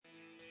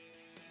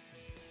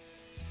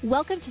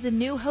Welcome to the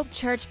New Hope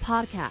Church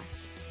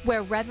podcast,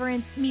 where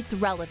reverence meets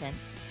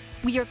relevance.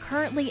 We are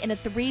currently in a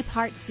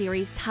 3-part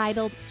series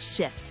titled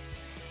Shift.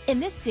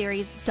 In this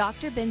series,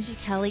 Dr. Benji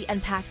Kelly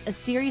unpacks a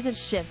series of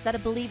shifts that a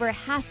believer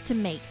has to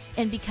make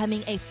in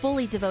becoming a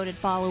fully devoted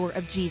follower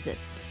of Jesus.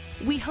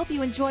 We hope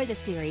you enjoy the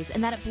series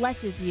and that it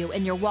blesses you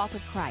in your walk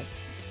with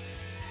Christ.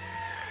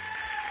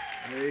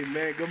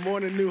 Amen. Good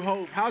morning, New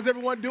Hope. How's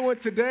everyone doing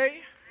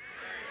today?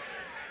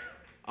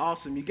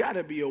 Awesome. You got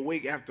to be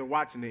awake after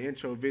watching the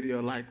intro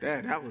video like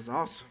that. That was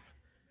awesome.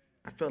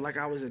 I felt like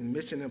I was in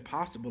Mission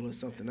Impossible or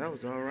something. That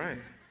was all right.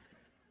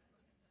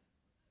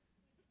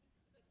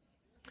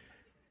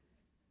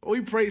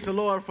 We praise the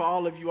Lord for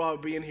all of you all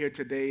being here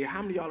today.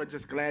 How many of y'all are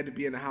just glad to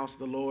be in the house of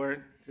the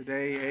Lord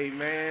today?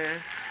 Amen.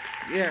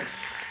 Yes.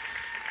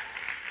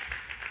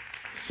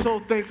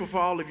 So thankful for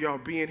all of y'all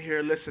being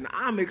here. Listen,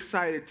 I'm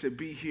excited to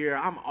be here.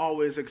 I'm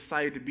always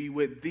excited to be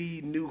with the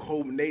New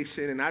Hope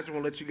Nation, and I just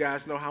want to let you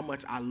guys know how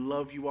much I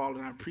love you all,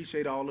 and I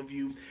appreciate all of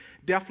you.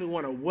 Definitely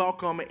want to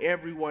welcome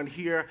everyone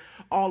here,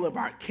 all of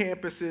our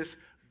campuses.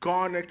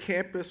 Garner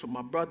campus with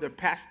my brother,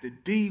 Pastor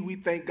D. We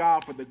thank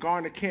God for the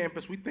Garner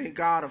campus. We thank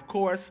God, of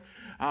course,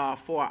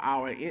 for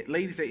our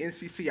ladies at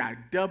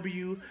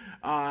NCCIW.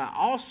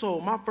 Also,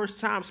 my first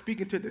time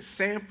speaking to the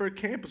Sanford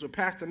campus with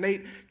Pastor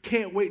Nate.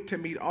 Can't wait to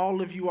meet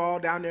all of you all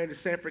down there in the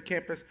Sanford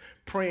campus.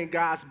 Praying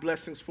God's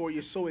blessings for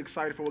you. So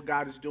excited for what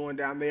God is doing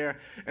down there.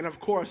 And, of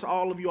course,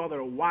 all of you all that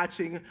are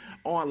watching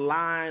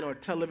online or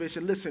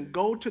television, listen,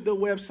 go to the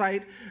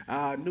website,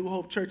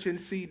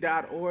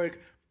 newhopechurchnc.org.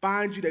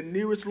 Find you the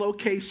nearest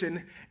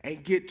location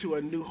and get to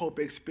a New Hope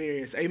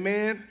experience.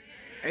 Amen?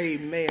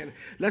 Amen.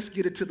 Let's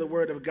get into the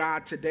Word of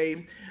God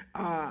today.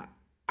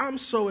 I'm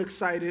so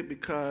excited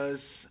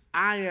because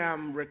I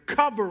am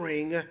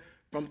recovering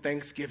from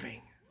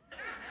Thanksgiving.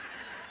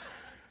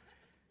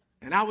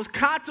 And I was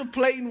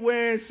contemplating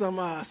wearing some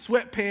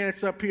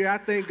sweatpants up here. I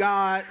thank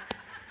God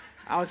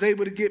I was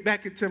able to get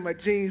back into my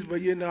jeans,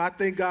 but, I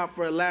thank God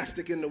for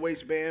elastic in the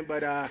waistband.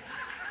 But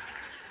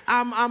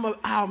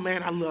oh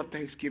man, I love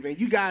Thanksgiving.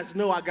 You guys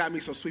know I got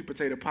me some sweet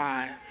potato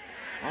pie.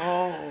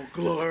 Oh,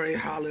 glory,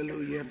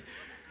 hallelujah.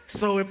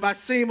 So if I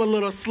seem a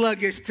little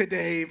sluggish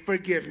today,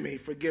 forgive me.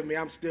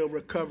 I'm still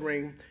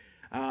recovering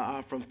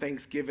from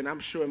Thanksgiving. I'm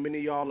sure many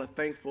of y'all are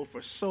thankful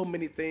for so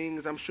many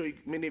things. I'm sure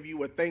many of you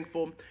were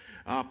thankful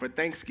for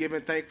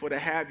Thanksgiving, thankful to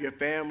have your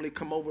family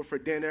come over for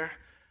dinner.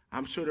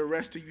 I'm sure the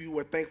rest of you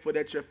were thankful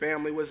that your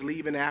family was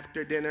leaving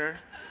after dinner.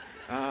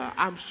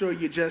 I'm sure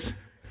you're just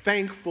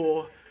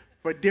thankful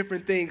for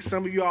different things.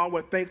 Some of y'all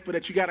were thankful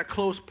that you got a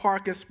close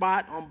parking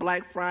spot on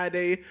Black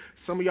Friday.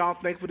 Some of y'all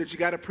thankful that you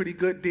got a pretty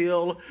good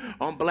deal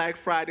on Black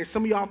Friday.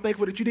 Some of y'all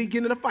thankful that you didn't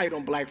get in a fight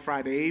on Black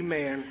Friday.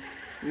 Amen.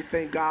 We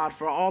thank God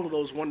for all of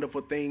those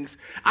wonderful things.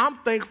 I'm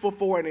thankful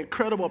for an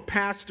incredible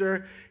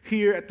pastor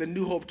here at the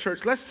New Hope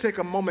Church. Let's take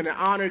a moment and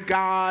honor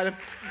God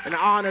and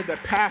honor the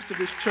pastor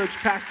of this church,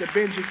 Pastor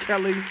Benji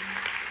Kelly,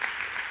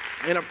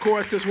 and of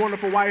course his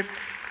wonderful wife,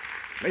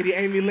 Lady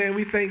Amy Lynn.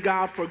 We thank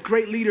God for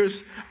great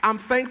leaders. I'm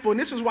thankful, and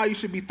this is why you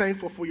should be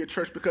thankful for your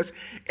church, because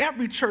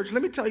every church,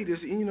 let me tell you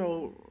this,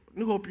 New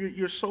Hope,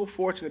 you're so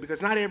fortunate,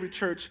 because not every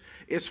church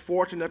is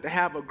fortunate enough to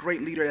have a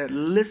great leader that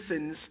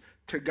listens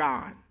to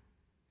God.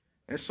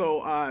 And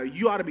so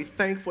you ought to be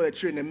thankful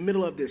that you're in the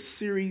middle of this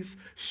series,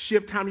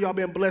 Shift. How many of y'all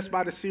been blessed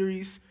by the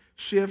series,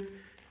 Shift?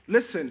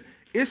 Listen,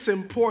 it's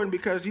important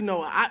because, you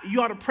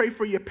ought to pray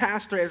for your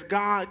pastor as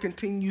God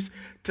continues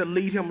to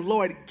lead him.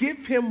 Lord,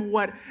 give him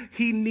what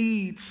he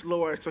needs,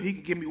 Lord, so he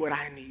can give me what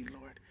I need, Lord.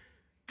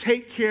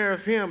 Take care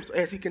of him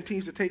as he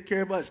continues to take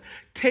care of us.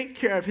 Take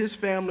care of his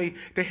family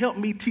to help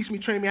me, teach me,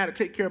 train me how to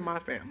take care of my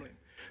family.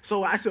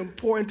 So it's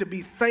important to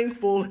be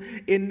thankful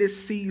in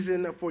this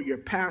season for your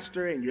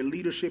pastor and your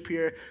leadership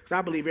here, because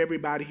I believe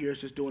everybody here is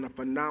just doing a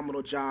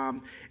phenomenal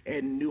job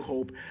at New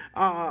Hope.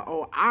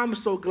 I'm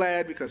so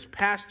glad because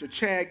Pastor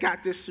Chad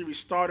got this series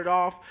started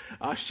off,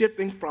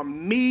 shifting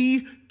from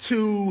me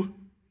to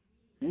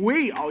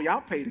we. Oh,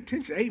 y'all paid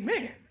attention.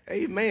 Amen.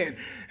 Amen.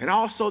 And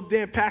also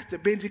then Pastor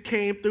Benji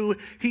came through.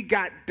 He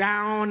got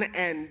down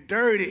and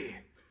dirty.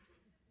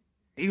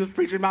 He was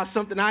preaching about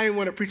something I didn't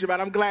want to preach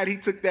about. I'm glad he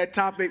took that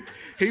topic.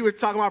 He was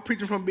talking about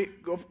preaching from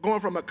going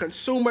from a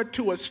consumer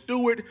to a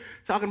steward,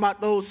 talking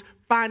about those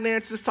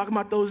finances, talking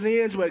about those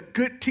ends, with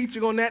good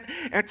teaching on that.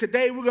 And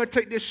today we're going to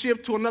take this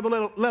shift to another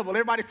level.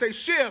 Everybody say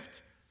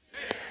shift.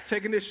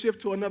 Taking this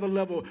shift to another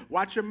level.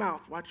 Watch your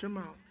mouth. Watch your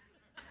mouth.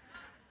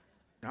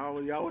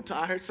 Y'all,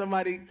 I heard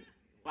somebody,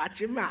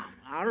 watch your mouth.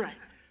 All right.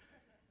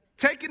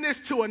 Taking this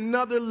to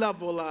another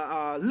level,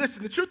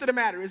 listen, the truth of the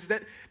matter is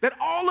that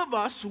all of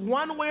us,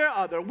 one way or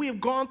other, we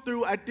have gone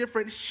through a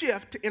different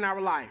shift in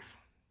our life.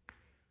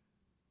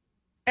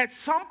 At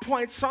some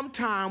point,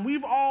 sometime,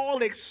 we've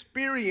all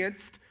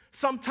experienced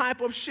some type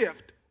of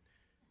shift.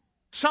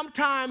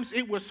 Sometimes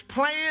it was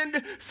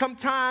planned,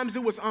 sometimes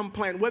it was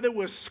unplanned, whether it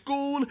was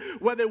school,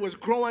 whether it was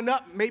growing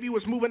up, maybe it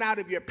was moving out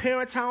of your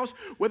parents' house,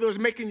 whether it was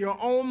making your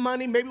own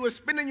money, maybe it was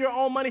spending your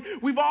own money.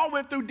 We've all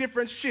went through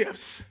different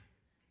shifts.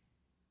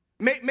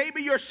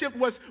 Maybe your shift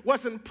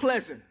wasn't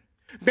pleasant.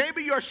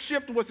 Maybe your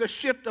shift was a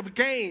shift of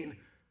gain.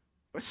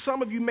 But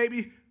some of you,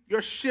 maybe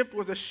your shift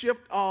was a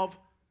shift of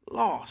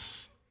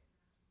loss.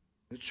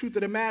 The truth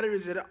of the matter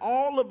is that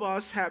all of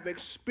us have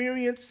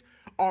experienced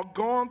or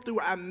gone through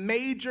a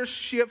major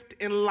shift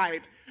in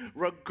life.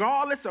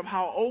 Regardless of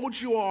how old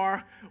you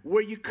are,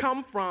 where you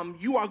come from,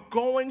 you are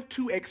going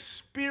to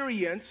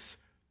experience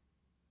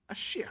a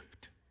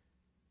shift.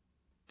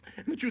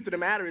 And the truth of the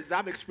matter is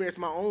I've experienced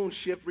my own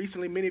shift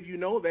recently. Many of you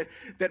know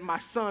that my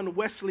son,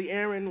 Wesley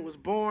Aaron, was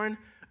born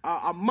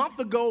a month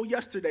ago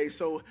yesterday.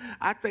 So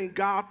I thank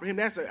God for him.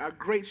 That's a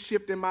great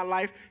shift in my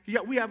life.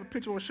 Yeah, we have a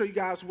picture I want to show you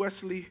guys,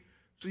 Wesley,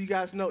 so you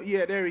guys know.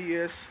 Yeah, there he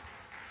is.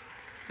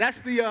 That's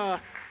the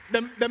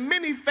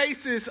many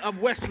faces of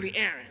Wesley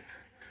Aaron.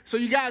 So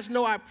you guys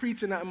know I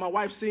preach and my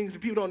wife sings,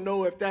 and people don't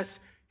know if that's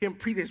him,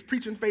 his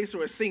preaching face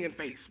or his singing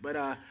face,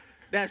 but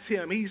that's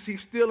him.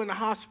 He's still in the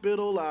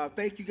hospital.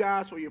 Thank you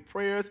guys for your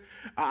prayers.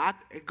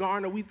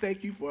 Garner, we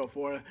thank you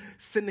for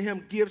sending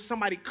him gifts.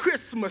 Somebody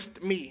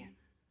Christmased me.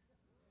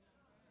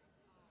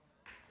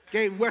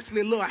 Gave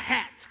Wesley a little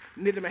hat,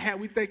 knit him a hat.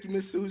 We thank you,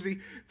 Miss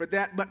Susie, for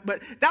that.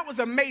 But that was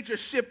a major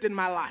shift in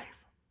my life.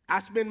 I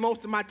spend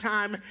most of my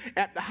time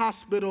at the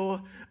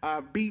hospital,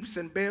 beeps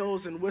and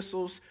bells and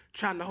whistles,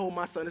 trying to hold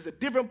my son. It's a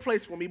different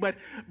place for me, but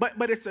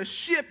it's a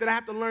shift that I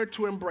have to learn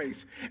to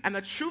embrace. And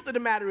the truth of the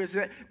matter is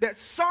that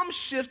some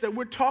shifts that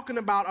we're talking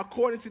about,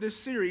 according to this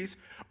series,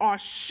 are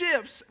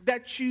shifts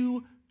that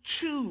you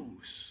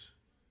choose.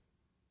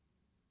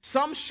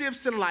 Some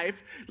shifts in life,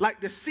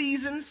 like the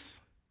seasons,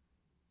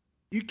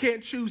 you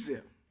can't choose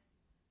them.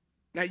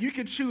 Now, you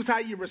can choose how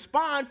you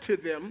respond to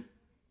them.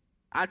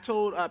 I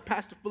told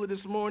Pastor Fuller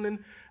this morning,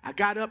 I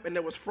got up and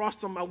there was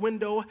frost on my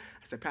window. I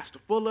said, Pastor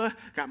Fuller,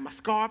 got my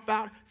scarf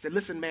out. I said,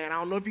 listen, man, I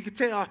don't know if you can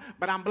tell,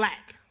 but I'm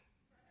black.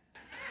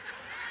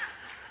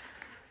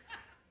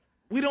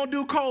 We don't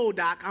do cold,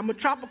 Doc. I'm a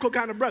tropical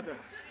kind of brother.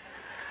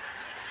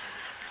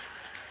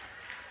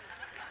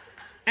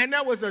 And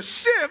there was a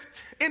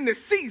shift in the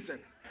season.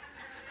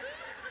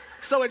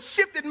 So it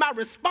shifted my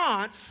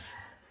response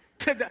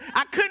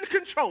I couldn't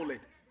control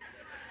it.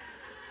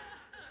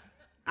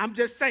 I'm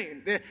just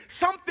saying, there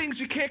some things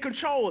you can't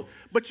control,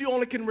 but you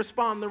only can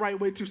respond the right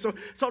way to.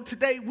 So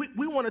today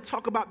we want to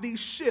talk about these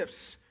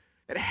shifts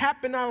that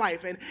happen in our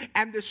life.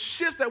 And the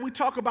shifts that we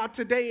talk about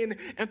today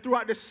and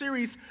throughout the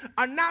series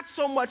are not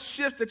so much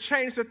shifts to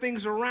change the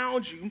things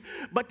around you,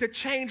 but to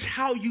change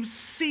how you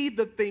see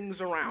the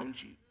things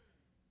around you.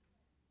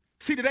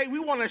 See, today we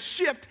want to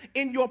shift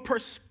in your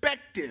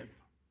perspective.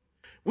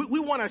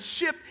 We want to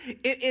shift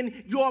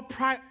in your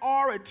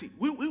priority.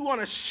 We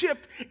want to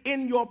shift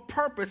in your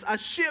purpose, a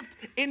shift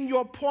in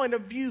your point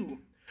of view.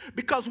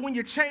 Because when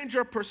you change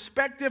your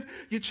perspective,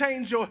 you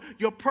change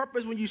your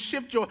purpose, when you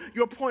shift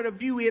your point of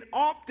view, it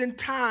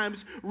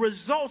oftentimes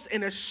results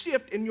in a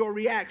shift in your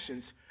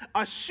reactions,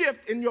 a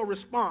shift in your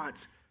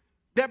response.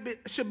 There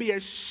should be a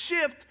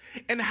shift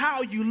in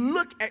how you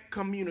look at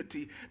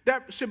community.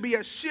 There should be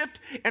a shift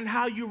in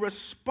how you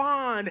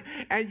respond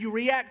and you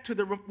react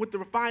to with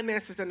the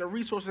finances and the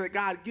resources that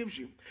God gives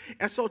you.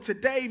 And so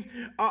today,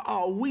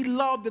 we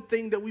love the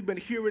thing that we've been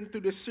hearing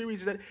through this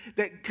series,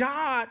 that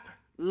God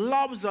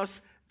loves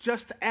us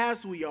just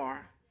as we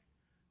are,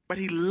 but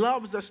he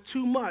loves us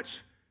too much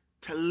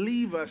to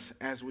leave us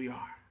as we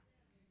are.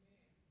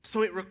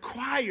 So it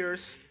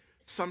requires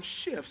some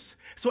shifts.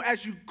 So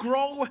as you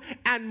grow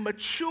and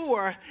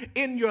mature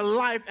in your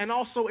life and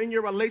also in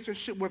your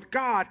relationship with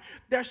God,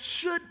 there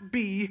should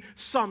be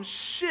some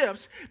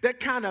shifts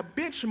that kind of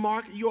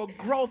benchmark your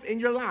growth in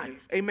your life.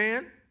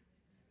 Amen?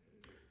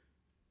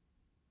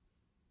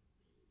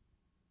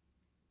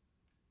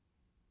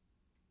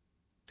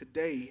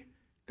 Today,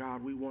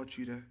 God, we want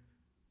you to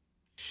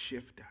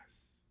shift us.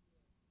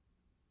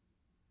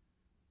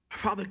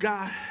 Father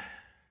God,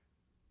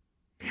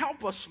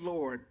 help us,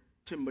 Lord,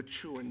 to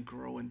mature and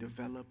grow and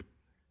develop.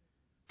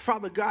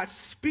 Father God,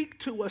 speak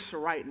to us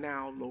right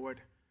now, Lord.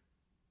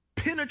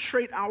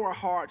 Penetrate our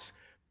hearts,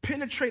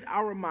 penetrate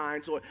our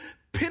minds, or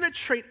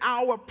penetrate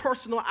our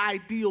personal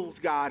ideals,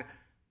 God,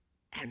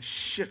 and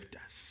shift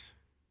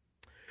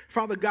us.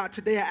 Father God,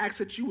 today I ask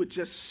that you would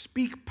just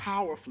speak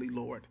powerfully,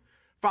 Lord.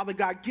 Father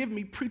God, give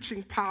me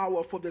preaching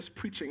power for this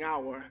preaching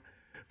hour.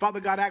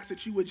 Father God, I ask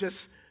that you would just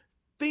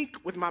think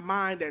with my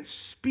mind and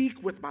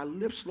speak with my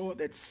lips, Lord,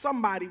 that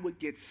somebody would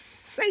get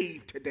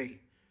saved today.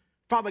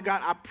 Father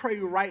God, I pray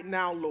right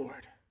now,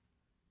 Lord,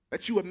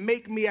 that you would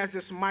make me as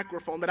this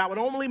microphone, that I would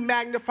only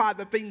magnify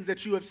the things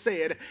that you have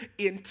said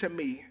into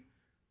me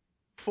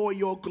for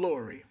your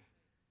glory.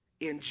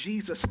 In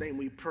Jesus' name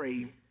we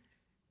pray,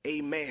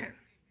 amen.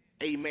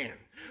 Amen.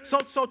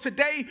 So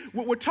today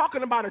we're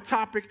talking about a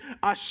topic,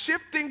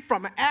 shifting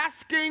from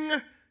asking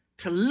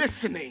to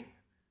listening.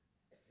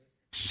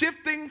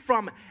 Shifting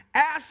from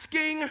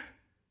asking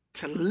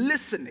to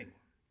listening.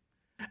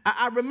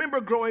 I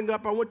remember growing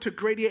up, I went to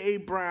Grady A.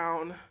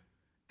 Brown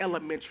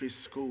Elementary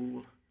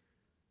School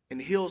in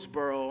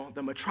Hillsboro,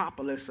 the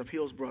metropolis of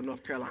Hillsboro,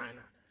 North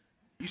Carolina.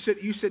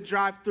 You should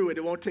drive through it.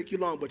 It won't take you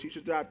long, but you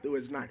should drive through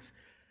it. It's nice.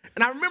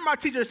 And I remember my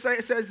teacher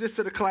says this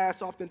to the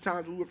class.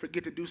 Oftentimes we would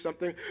forget to do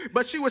something.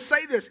 But she would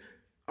say this: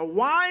 a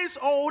wise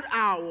old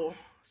owl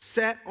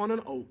sat on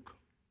an oak.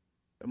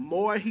 The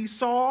more he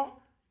saw,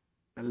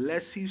 the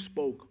less he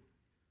spoke.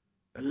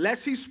 The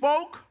less he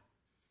spoke,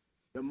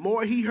 the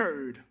more he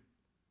heard.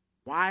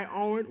 Why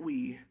aren't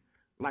we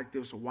like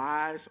this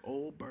wise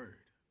old bird?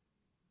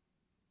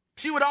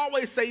 She would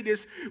always say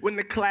this when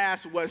the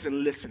class wasn't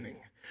listening.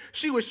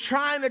 She was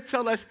trying to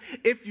tell us,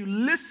 if you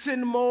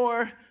listen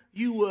more,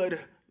 you would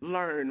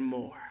learn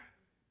more.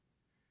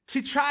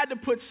 She tried to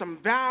put some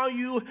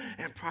value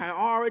and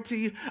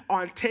priority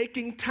on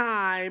taking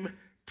time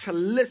to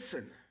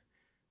listen.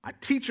 A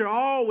teacher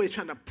always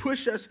trying to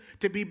push us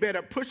to be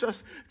better, push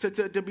us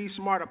to be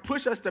smarter,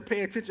 push us to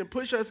pay attention,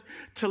 push us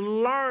to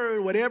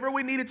learn whatever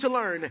we needed to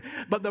learn.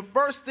 But the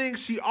first thing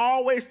she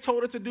always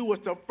told us to do was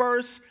to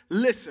first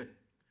listen.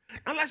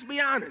 Now let's be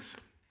honest.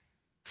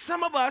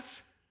 Some of us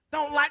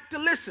don't like to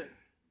listen.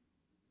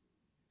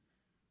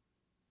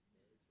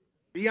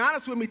 Be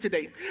honest with me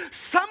today.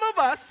 Some of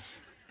us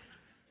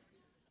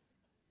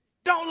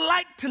don't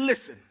like to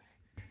listen.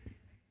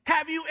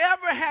 Have you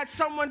ever had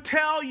someone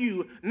tell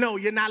you, no,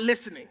 you're not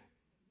listening?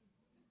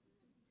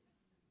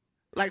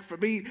 Like for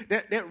me,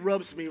 that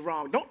rubs me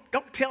wrong.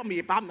 Don't tell me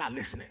if I'm not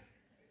listening.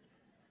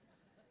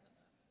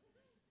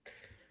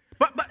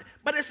 But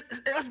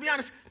let's be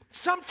honest.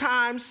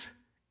 Sometimes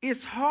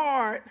it's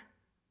hard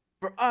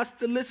for us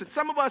to listen.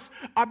 Some of us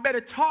are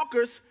better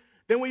talkers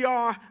than we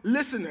are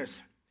listeners.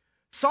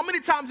 So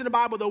many times in the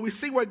Bible, though, we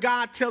see where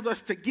God tells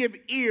us to give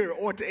ear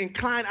or to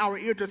incline our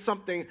ear to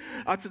something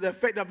to the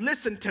effect of,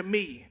 listen to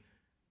me.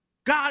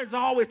 God is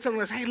always telling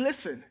us, hey,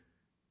 listen,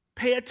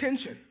 pay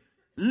attention,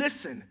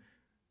 listen.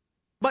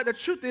 But the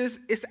truth is,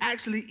 it's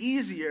actually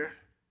easier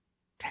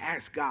to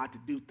ask God to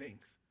do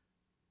things.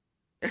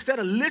 Instead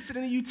of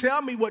listening to you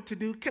tell me what to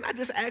do, can I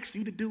just ask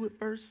you to do it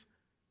first?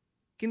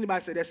 Can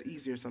anybody say that's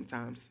easier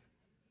sometimes?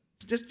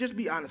 Just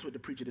be honest with the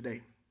preacher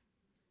today.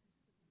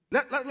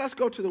 Let's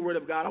go to the Word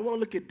of God. I want to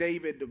look at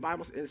David, the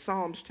Bible, in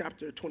Psalms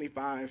chapter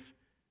 25,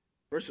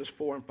 verses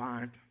 4 and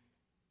 5.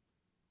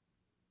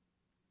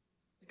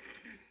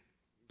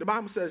 The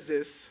Bible says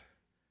this. It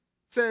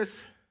says,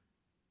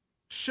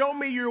 show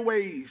me your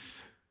ways.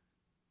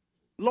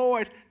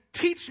 Lord,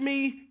 teach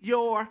me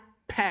your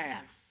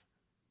paths.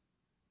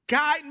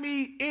 Guide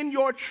me in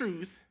your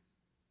truth.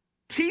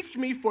 Teach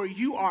me, for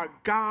you are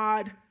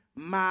God,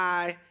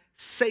 my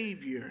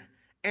Savior,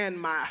 and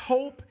my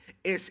hope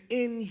is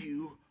in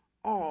you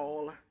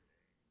all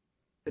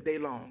the day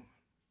long.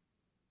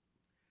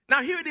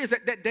 Now, here it is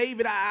that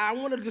David, I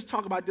want to just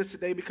talk about this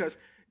today because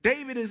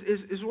David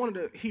is one of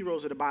the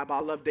heroes of the Bible. I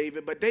love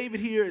David, but David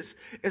here is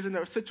in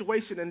a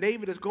situation, and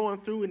David is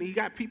going through, and he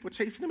got people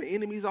chasing him and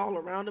enemies all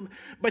around him,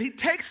 but he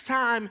takes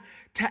time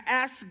to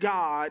ask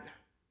God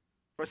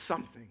for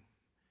something.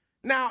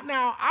 Now,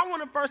 I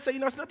want to first say,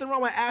 there's nothing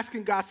wrong with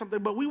asking God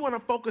something, but we want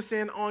to focus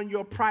in on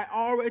your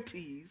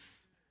priorities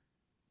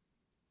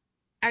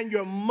and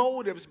your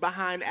motives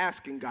behind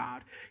asking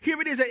God. Here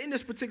it is that in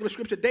this particular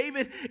scripture,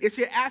 David is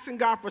here asking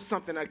God for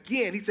something.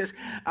 Again, he says,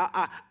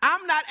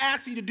 I'm not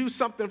asking you to do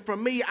something for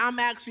me. I'm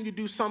asking you to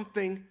do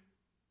something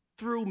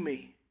through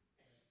me.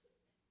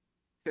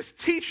 He says,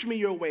 teach me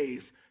your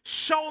ways.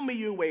 Show me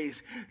your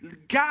ways.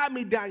 Guide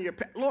me down your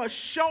path. Lord,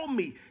 show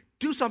me.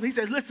 Do something. He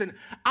says, listen,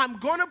 I'm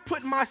going to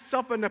put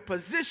myself in a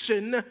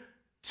position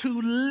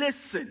to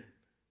listen.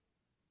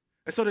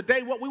 And so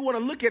today what we want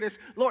to look at is,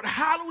 Lord,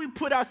 how do we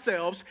put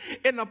ourselves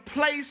in a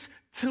place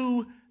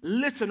to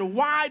listen?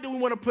 Why do we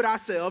want to put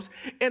ourselves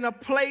in a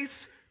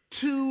place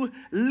to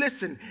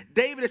listen?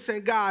 David is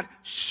saying, God,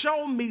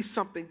 show me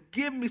something.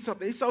 Give me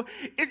something. So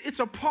it's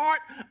a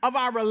part of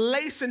our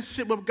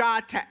relationship with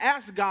God to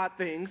ask God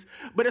things,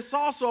 but it's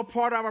also a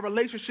part of our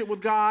relationship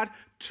with God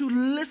to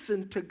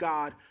listen to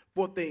God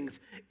for things.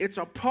 It's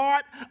a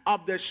part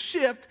of the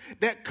shift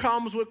that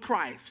comes with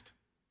Christ.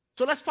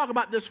 So let's talk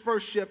about this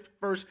first shift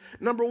first.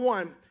 Number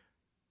one,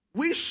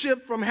 we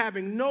shift from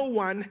having no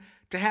one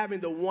to having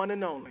the one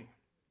and only.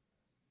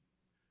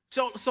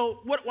 So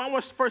I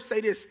want to first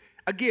say this.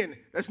 Again,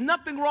 there's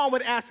nothing wrong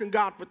with asking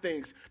God for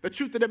things. The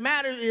truth of the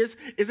matter is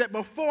that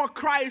before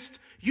Christ,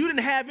 you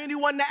didn't have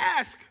anyone to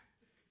ask.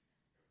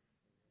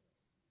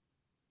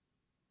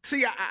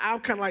 See,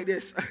 I'm kind of like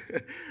this.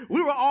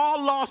 We were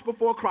all lost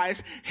before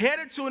Christ,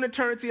 headed to an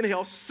eternity in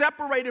hell,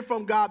 separated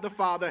from God the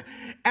Father.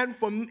 And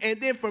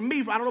then for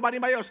me, I don't know about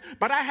anybody else,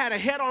 but I had a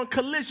head-on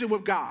collision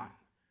with God.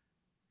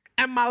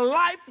 And my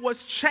life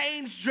was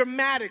changed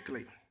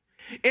dramatically.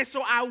 And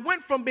so I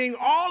went from being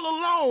all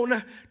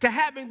alone to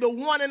having the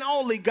one and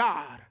only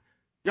God.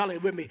 Y'all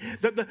ain't with me.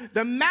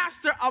 The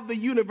master of the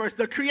universe,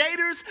 the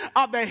creators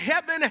of the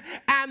heaven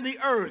and the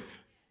earth.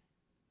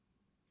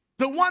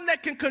 The one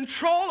that can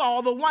control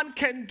all, the one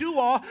can do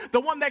all, the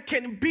one that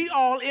can be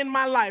all in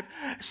my life.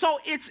 So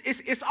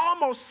it's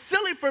almost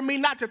silly for me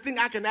not to think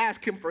I can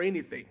ask him for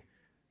anything.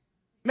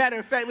 Matter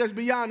of fact, let's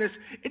be honest,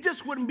 it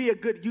just wouldn't be a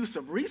good use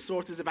of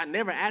resources if I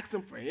never asked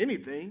him for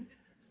anything.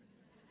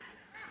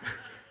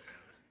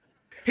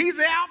 He's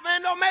the Alpha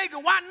and Omega.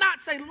 Why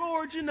not say,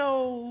 Lord,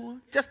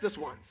 just this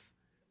once?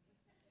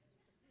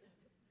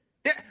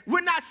 Yeah,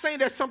 we're not saying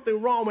there's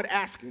something wrong with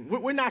asking.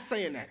 We're not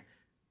saying that.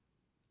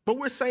 But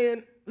we're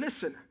saying,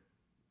 listen,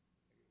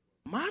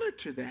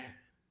 monitor that.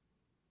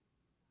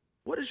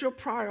 What is your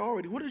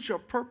priority? What is your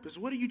purpose?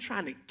 What are you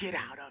trying to get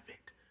out of it?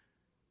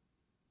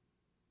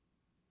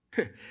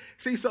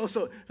 See,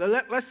 so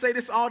let's say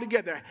this all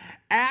together.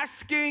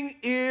 Asking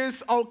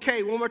is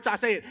okay. One more time,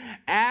 say it.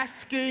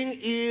 Asking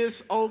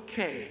is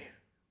okay.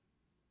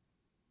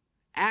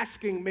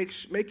 Asking,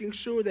 making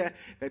sure that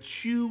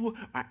you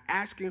are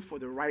asking for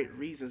the right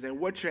reasons, and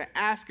what you're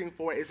asking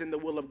for is in the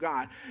will of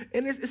God.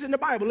 And it's in the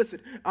Bible.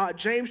 Listen,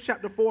 James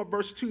chapter 4,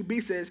 verse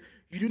 2b says,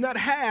 you do not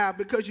have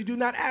because you do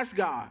not ask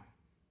God.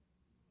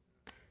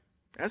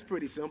 That's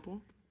pretty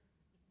simple.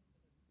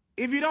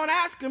 If you don't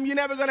ask him, you're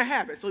never going to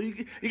have it. So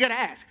you got to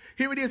ask.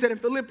 Here it is that in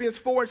Philippians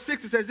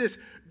 4:6, it says this,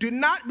 do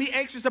not be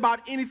anxious about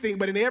anything,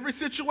 but in every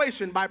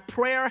situation, by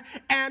prayer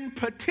and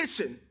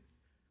petition,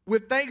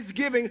 with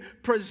thanksgiving,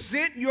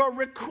 present your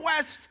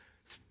requests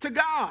to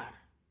God.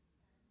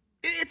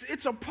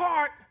 It's a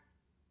part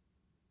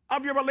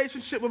of your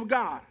relationship with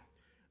God.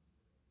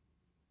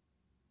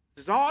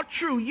 It's all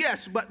true,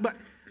 yes, but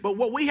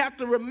what we have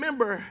to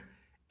remember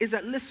is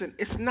that, listen,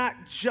 it's not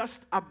just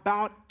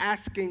about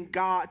asking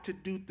God to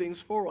do things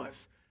for us.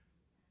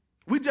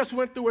 We just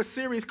went through a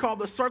series called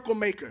The Circle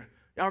Maker.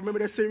 Y'all remember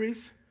that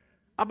series?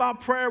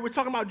 About prayer. We're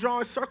talking about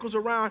drawing circles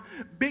around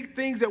big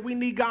things that we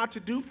need God to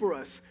do for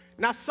us.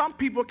 Now, some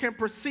people can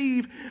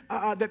perceive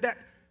that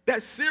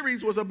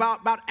series was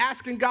about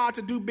asking God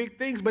to do big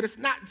things, but it's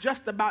not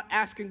just about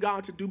asking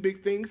God to do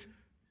big things.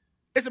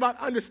 It's about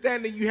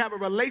understanding you have a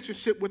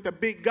relationship with a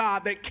big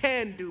God that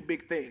can do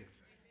big things.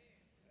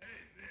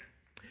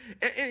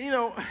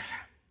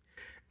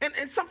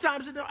 And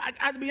sometimes, I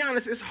have to be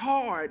honest, it's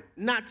hard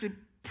not to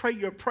pray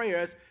your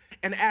prayers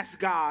and ask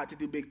God to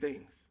do big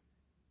things.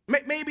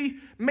 Maybe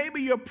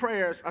your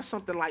prayers are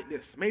something like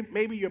this.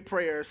 Maybe your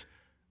prayers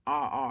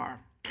are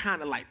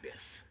kind of like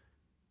this.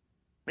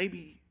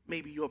 Maybe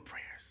your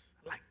prayers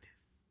are like this.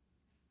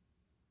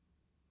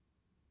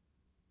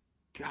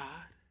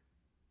 God,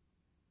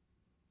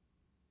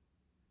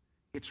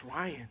 it's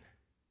Ryan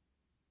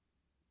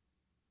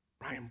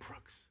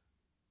Brooks.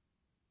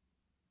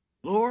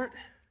 Lord,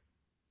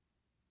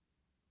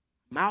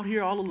 I'm out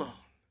here all alone.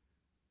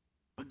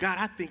 But God,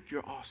 I think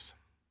you're awesome.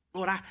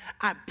 Lord,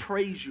 I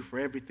praise you for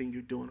everything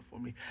you're doing for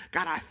me.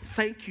 God, I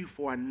thank you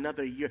for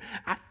another year.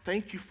 I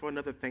thank you for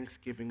another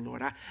Thanksgiving,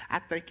 Lord. I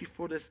thank you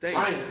for this day.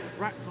 Ryan.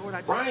 Right,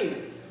 Lord,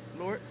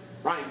 Lord.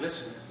 Ryan,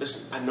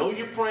 listen. I know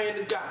you're praying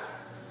to God.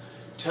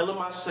 Tell him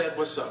I said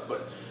what's up.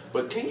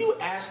 But can you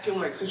ask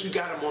him, like, since you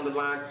got him on the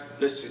line,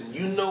 listen,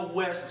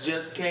 Wes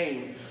just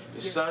came.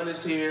 His son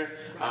is here.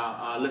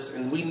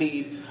 Listen, we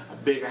need a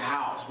bigger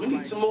house. We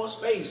need some more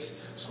space.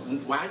 So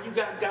while you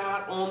got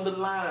God on the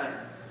line,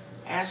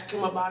 ask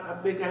him about a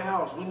bigger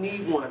house. We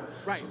need one.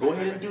 Right. So go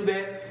ahead and do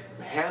that.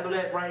 Handle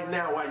that right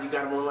now while you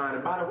got him on the line.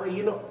 And by the way,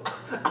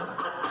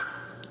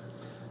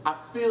 I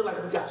feel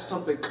like we got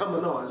something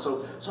coming on.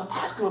 So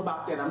ask him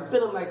about that. I'm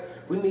feeling like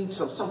we need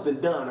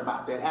something done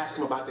about that. Ask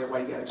him about that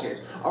while you got a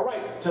chance. All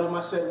right. Tell him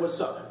I said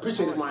what's up.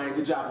 Appreciate it, Ryan.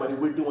 Good job, buddy.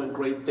 We're doing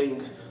great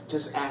things.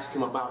 Just ask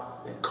him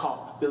about that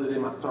cough. I feel it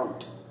in my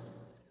throat.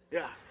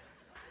 Yeah.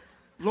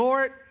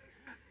 Lord,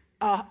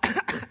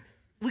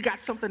 we got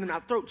something in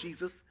our throat,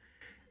 Jesus,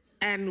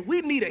 and we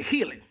need a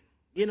healing.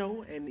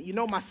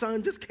 And my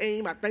son just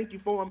came. I thank you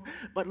for him.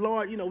 But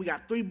Lord, we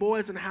got 3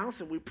 boys in the house,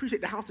 and we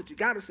appreciate the house that you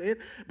got us in,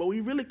 but we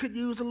really could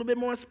use a little bit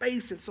more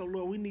space. And so,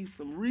 Lord, we need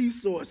some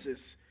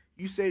resources.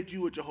 You said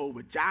you were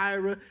Jehovah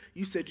Jireh.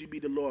 You said you'd be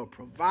the Lord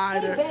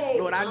provider. Hey, babe,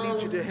 Lord, I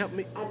need you to help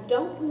me. I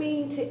don't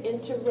mean to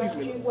interrupt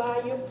you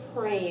while you're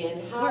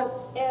praying.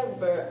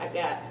 However, I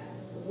got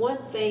one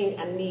thing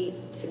I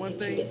need to get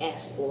you to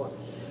ask for.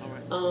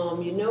 All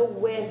right.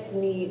 Wes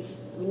we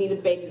need a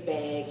baby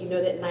bag.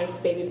 That nice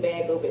baby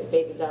bag over at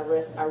Babies R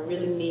Us. I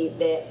really need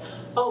that.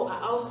 Oh,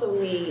 I also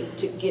need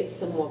to get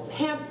some more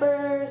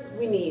Pampers.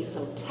 We need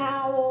some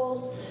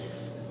towels.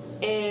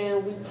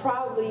 And we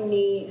probably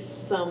need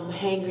some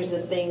hangers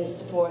and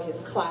things for his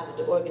closet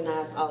to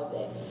organize all of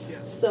that. Yeah.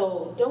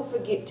 So don't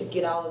forget to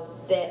get all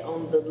of that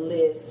on the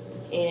list.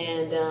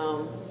 And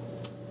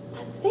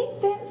I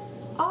think that's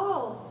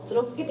all. So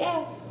don't forget to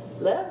ask.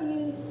 Love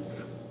you.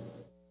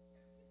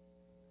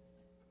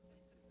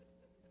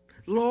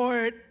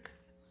 Lord,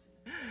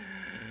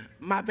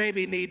 my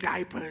baby need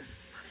diapers.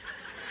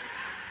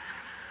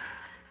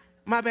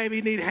 My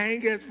baby need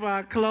hangers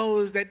for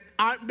clothes that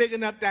aren't big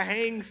enough to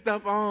hang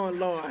stuff on,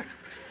 Lord.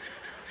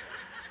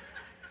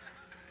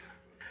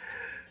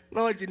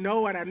 Lord, you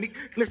know what I need.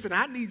 Listen,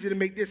 I need you to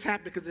make this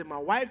happen because if my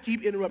wife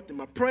keep interrupting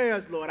my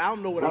prayers, Lord, I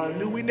don't know what I'm going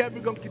to do. We never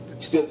going to get to...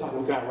 Still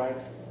talking to God, right?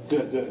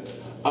 Good.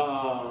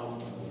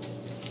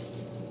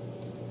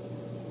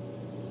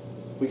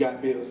 We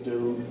got bills,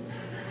 dude.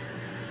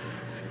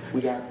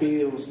 We got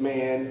bills,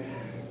 man.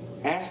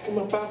 Ask him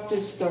about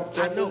this stuff,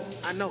 brother.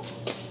 I know.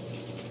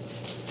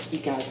 We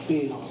got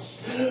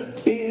bills.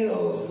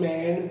 Bills,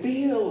 man,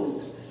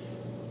 bills.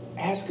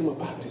 Ask him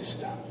about this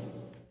stuff.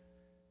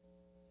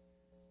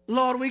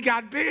 Lord, we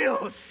got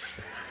bills.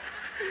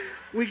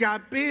 We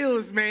got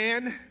bills,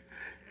 man.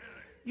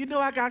 You know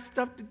I got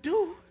stuff to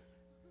do.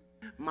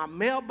 My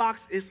mailbox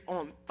is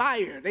on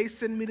fire. They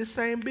send me the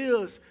same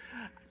bills.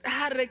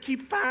 How do they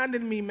keep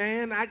finding me,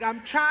 man?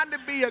 I'm trying to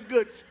be a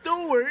good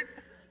steward.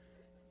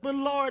 But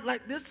Lord,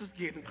 like, this is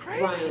getting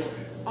crazy. Ryan,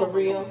 for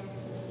real,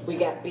 we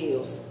got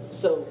bills.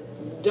 So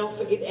don't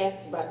forget to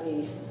ask about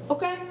these,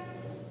 okay?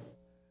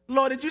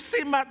 Lord, did you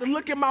see the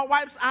look in my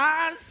wife's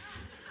eyes?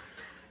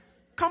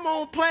 Come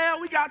on, player.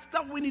 We got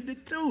stuff we need to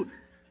do.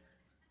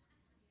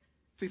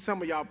 See,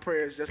 some of y'all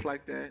prayers just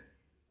like that.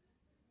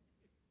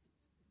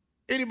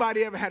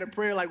 Anybody ever had a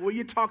prayer like where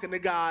you're talking to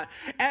God,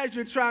 as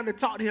you're trying to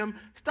talk to him,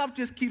 stuff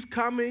just keeps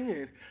coming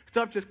and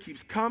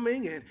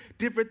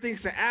different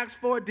things to ask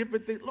for,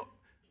 different things. Look,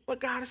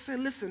 but God is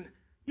saying, listen,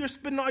 you're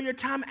spending all your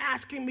time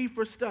asking me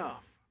for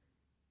stuff.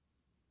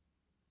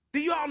 Do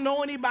you all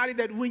know anybody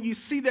that when you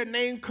see their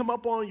name come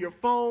up on your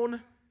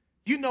phone,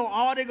 you know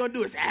all they're going to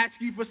do is ask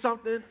you for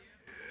something?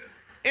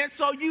 And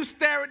so you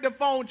stare at the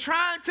phone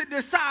trying to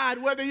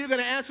decide whether you're going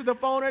to answer the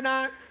phone or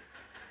not.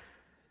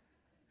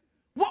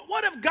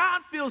 What if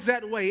God feels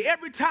that way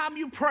every time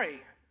you pray?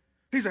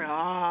 He's like,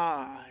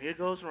 here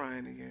goes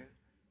Ryan again.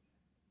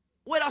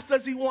 What else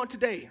does he want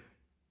today?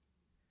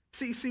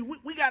 See,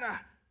 we gotta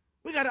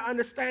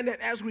understand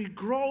that as we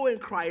grow in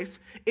Christ,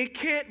 it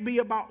can't be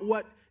about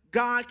what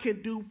God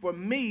can do for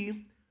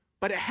me,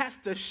 but it has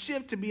to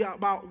shift to be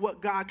about what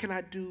God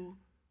can do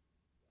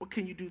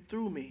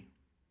through me.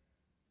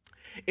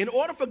 In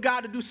order for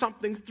God to do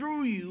something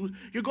through you,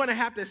 you're going to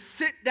have to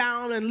sit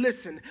down and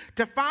listen.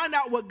 To find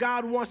out what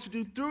God wants to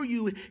do through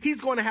you, he's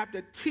going to have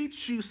to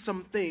teach you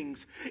some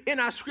things.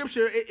 In our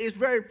scripture, it's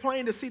very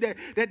plain to see that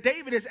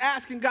David is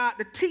asking God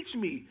to teach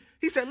me.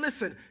 He said,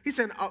 listen,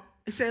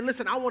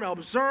 I want to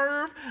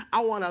observe,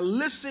 I want to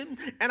listen,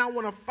 and I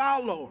want to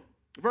follow.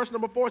 Verse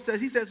number 4 says,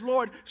 he says,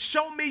 Lord,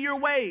 show me your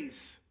ways.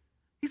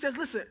 He says,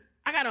 listen,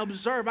 I got to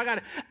observe. I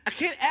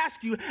can't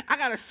ask you. I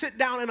got to sit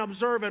down and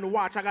observe and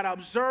watch. I got to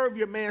observe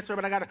your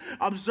manservant. I got to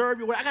observe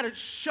your way. I got to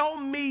show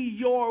me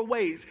your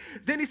ways.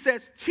 Then he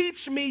says,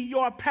 teach me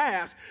your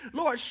paths.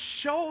 Lord,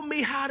 show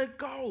me how to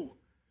go.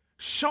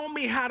 Show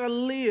me how to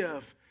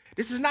live.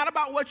 This is not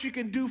about what you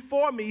can do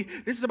for me.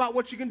 This is about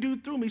what you can do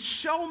through me.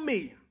 Show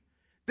me.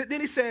 Then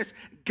he says,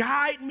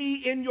 guide me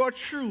in your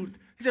truth.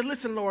 He said,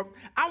 listen, Lord,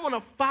 I want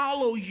to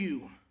follow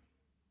you.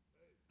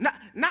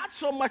 Not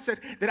so much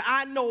that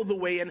I know the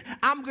way and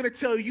I'm going to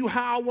tell you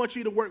how I want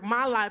you to work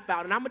my life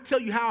out and I'm going to tell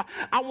you how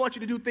I want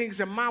you to do things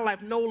in my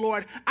life. No,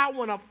 Lord, I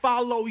want to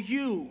follow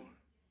you.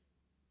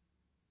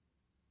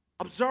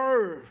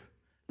 Observe,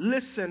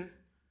 listen,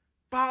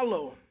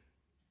 follow.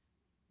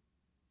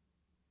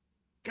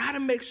 Got to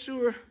make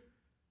sure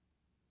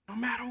no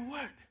matter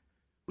what,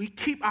 we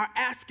keep our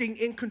asking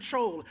in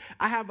control.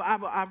 I have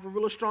a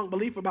really strong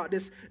belief about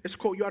this. This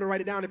quote, you ought to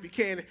write it down if you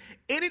can.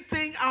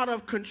 Anything out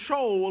of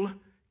control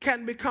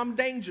can become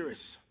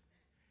dangerous.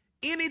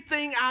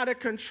 Anything out of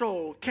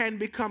control can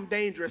become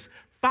dangerous.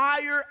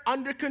 Fire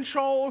under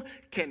control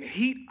can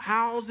heat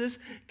houses,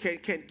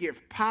 can give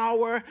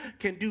power,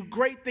 can do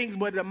great things.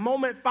 But the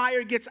moment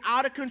fire gets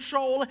out of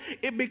control,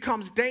 it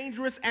becomes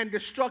dangerous and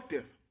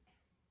destructive.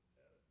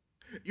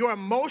 Your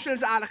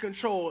emotions out of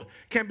control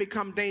can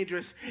become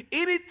dangerous.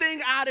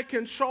 Anything out of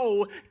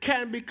control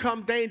can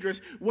become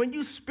dangerous. When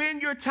you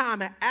spend your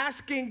time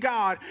asking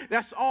God,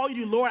 that's all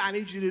you do. Lord, I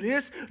need you to do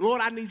this. Lord,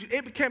 I need you.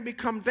 It can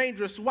become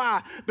dangerous.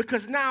 Why?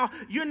 Because now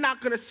you're not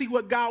going to see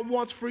what God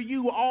wants for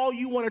you. All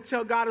you want to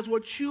tell God is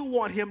what you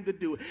want him to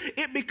do.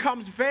 It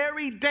becomes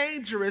very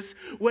dangerous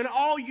when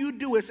all you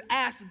do is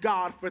ask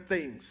God for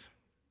things.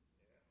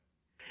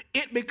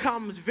 It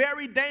becomes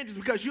very dangerous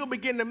because you'll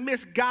begin to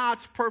miss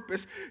God's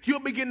purpose. You'll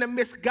begin to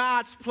miss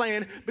God's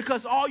plan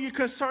because all you're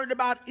concerned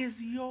about is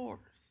yours.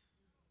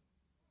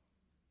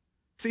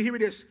 See, here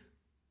it is.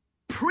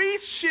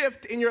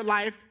 Pre-shift in your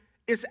life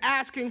is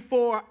asking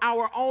for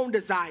our own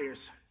desires.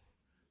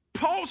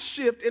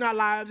 Post-shift in our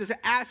lives is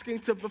asking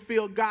to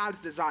fulfill God's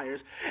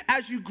desires.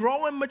 As you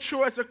grow and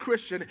mature as a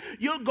Christian,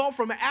 you'll go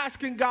from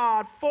asking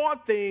God for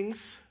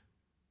things,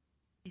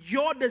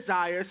 your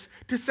desires,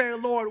 to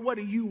saying, Lord, what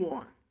do you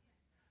want?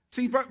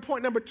 See,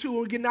 point number 2,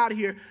 we're getting out of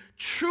here.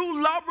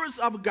 True lovers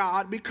of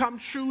God become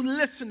true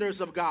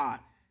listeners of God.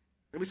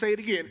 Let me say it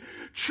again.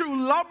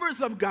 True lovers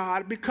of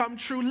God become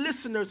true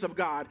listeners of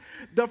God.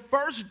 The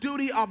first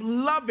duty of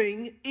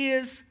loving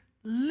is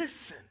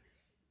listen.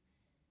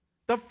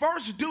 The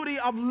first duty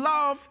of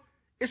love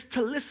is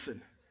to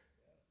listen.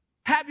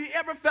 Have you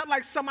ever felt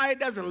like somebody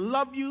doesn't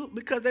love you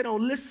because they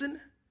don't listen?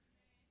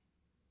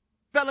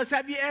 Fellas,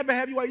 have you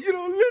like, you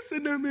don't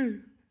listen to me?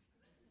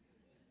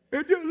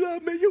 If you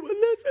love me, you will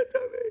listen to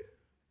me.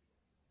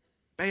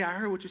 Hey, I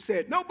heard what you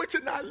said. No, but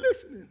you're not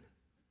listening.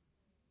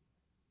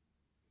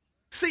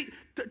 See,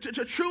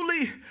 to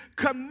truly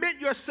commit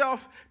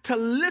yourself to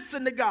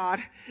listen to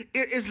God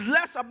is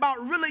less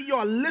about really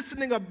your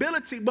listening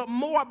ability, but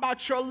more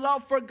about your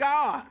love for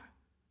God.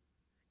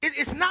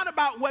 It's not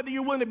about whether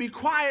you're willing to be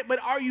quiet, but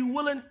are you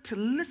willing to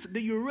listen? Do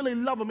you really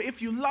love him?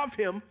 If you love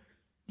him,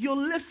 you'll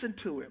listen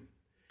to him.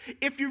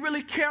 If you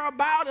really care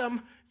about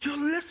him, you'll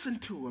listen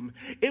to him.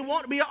 It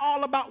won't be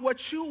all about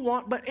what you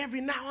want, but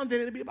every now and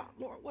then it'll be about,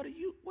 Lord, what do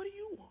you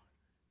want?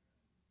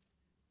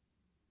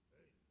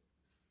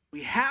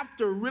 We have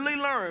to really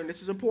learn,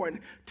 this is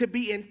important, to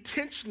be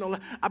intentional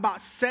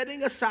about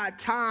setting aside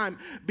time,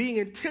 being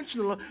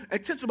intentional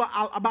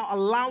about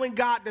allowing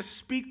God to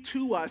speak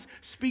to us,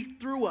 speak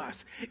through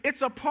us.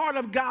 It's a part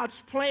of God's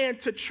plan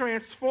to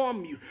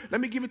transform you. Let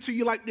me give it to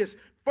you like this.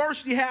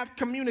 First, you have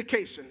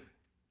communication.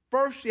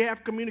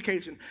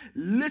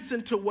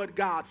 Listen to what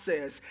God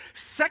says.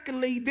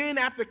 Secondly, then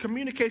after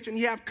communication,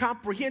 you have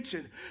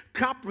comprehension.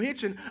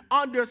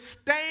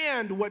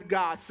 Understand what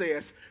God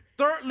says.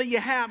 Thirdly, you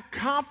have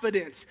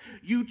confidence.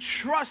 You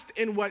trust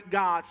in what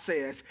God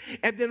says.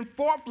 And then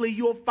fourthly,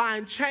 you'll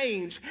find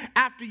change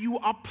after you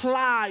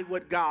apply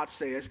what God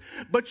says.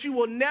 But you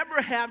will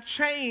never have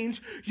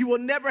change. You will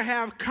never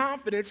have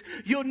confidence.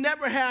 You'll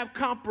never have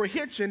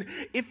comprehension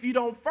if you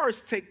don't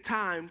first take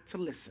time to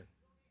listen.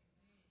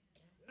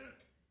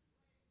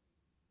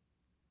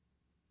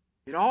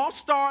 It all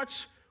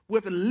starts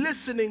with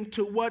listening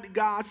to what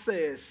God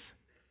says.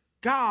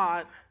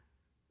 God,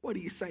 what are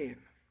you saying?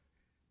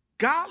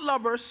 God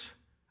lovers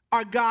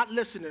are God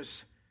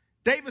listeners.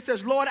 David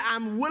says, Lord,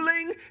 I'm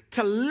willing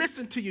to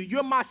listen to you.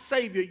 You're my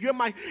Savior.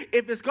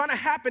 If it's going to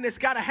happen, it's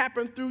got to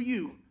happen through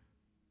you.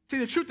 See,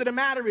 the truth of the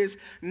matter is,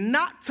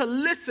 not to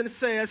listen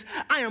says,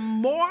 I am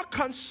more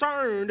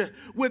concerned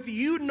with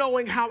you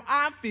knowing how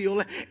I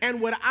feel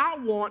and what I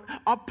want,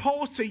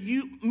 opposed to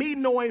me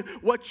knowing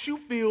what you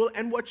feel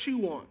and what you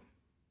want.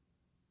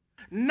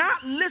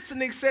 Not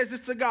listening says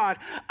this to God.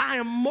 I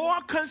am more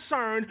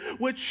concerned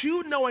with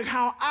you knowing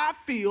how I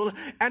feel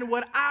and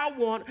what I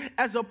want,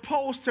 as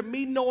opposed to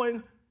me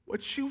knowing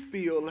what you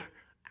feel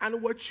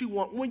and what you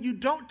want. When you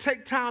don't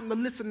take time to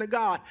listen to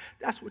God,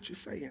 that's what you're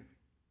saying.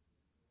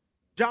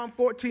 John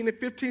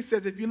 14:15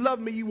 says, if you love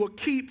me, you will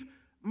keep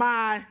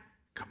my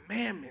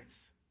commandments.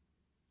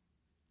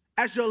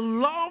 As your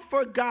love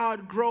for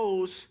God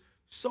grows,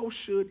 so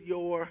should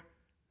your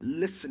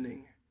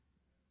listening.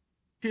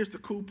 Here's the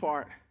cool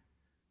part.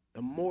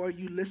 The more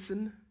you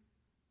listen,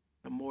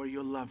 the more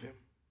you'll love him.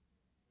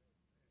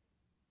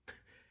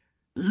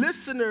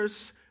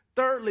 Listeners,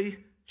 thirdly,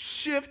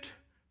 shift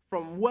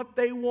from what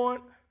they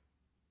want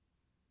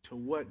to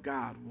what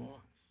God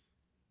wants.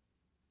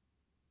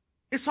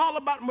 It's all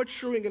about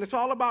maturing, and it's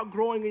all about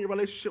growing in your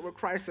relationship with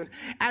Christ. And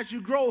as you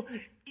grow,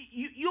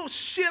 you'll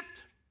shift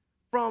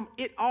from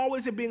it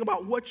always being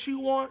about what you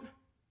want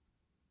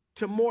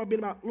to more being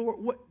about,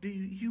 Lord, what do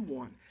you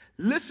want?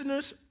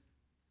 Listeners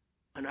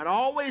are not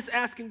always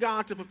asking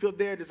God to fulfill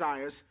their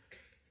desires,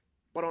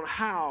 but on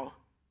how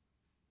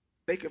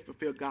they can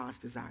fulfill God's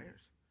desires.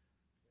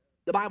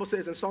 The Bible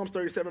says in Psalms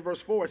 37,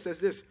 verse 4, it says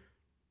this,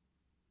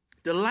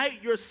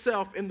 delight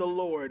yourself in the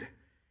Lord,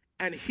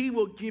 and he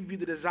will give you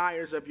the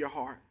desires of your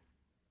heart.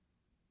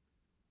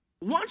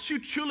 Once you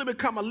truly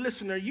become a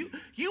listener, you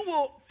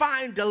will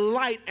find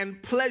delight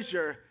and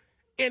pleasure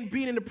in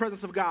being in the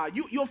presence of God.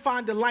 You'll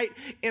find delight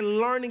in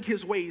learning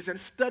his ways and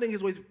studying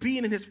his ways,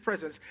 being in his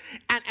presence.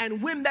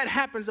 And when that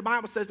happens, the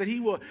Bible says that he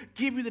will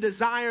give you the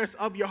desires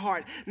of your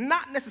heart.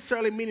 Not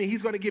necessarily meaning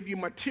he's going to give you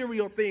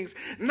material things.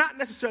 Not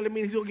necessarily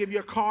meaning he's going to give you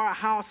a car, a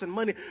house, and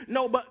money.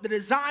 No, but the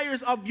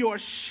desires of your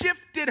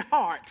shifted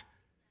heart.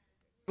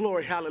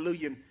 Glory,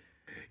 hallelujah.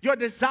 Your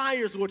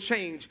desires will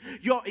change.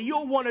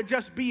 You'll want to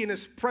just be in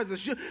his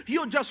presence.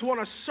 You'll just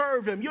want to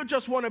serve him. You'll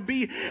just want to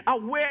be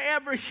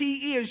wherever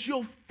he is.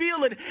 You'll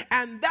feel it,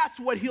 and that's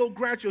what he'll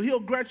grant you.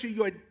 He'll grant you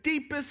your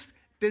deepest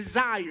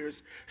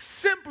desires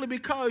simply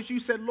because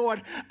you said,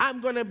 Lord, I'm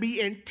going to be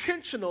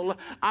intentional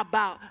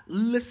about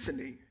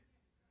listening.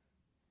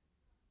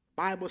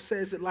 The Bible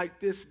says it like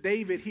this.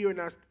 David here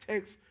in our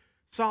text,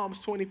 Psalms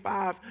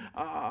 25,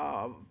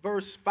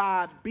 verse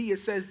 5b, it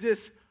says this,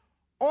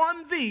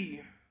 on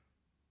thee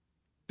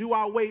do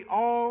I wait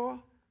all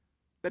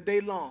the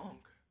day long.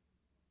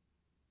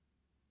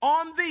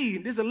 On thee,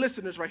 these are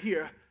listeners right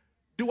here,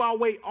 do I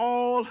wait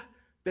all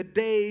the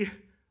day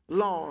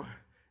long.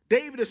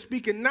 David is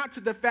speaking not to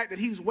the fact that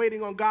he's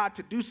waiting on God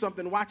to do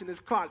something, watching his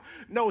clock.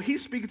 No,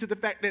 he's speaking to the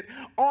fact that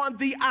on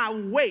thee I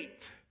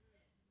wait,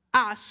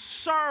 I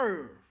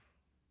serve.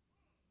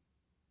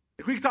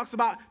 The Greek talks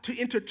about to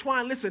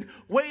intertwine. Listen,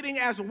 waiting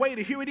as a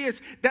waiter. Here it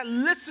is, that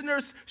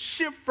listeners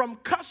shift from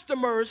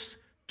customers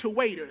to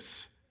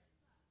waiters.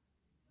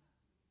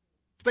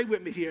 Stay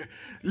with me here.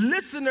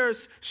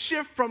 Listeners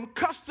shift from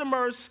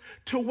customers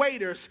to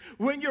waiters.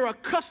 When you're a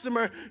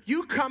customer,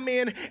 you come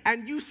in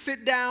and you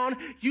sit down,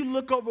 you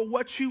look over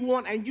what you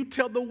want, and you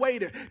tell the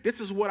waiter, this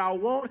is what I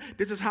want,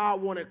 this is how I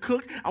want it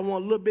cooked, I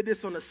want a little bit of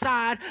this on the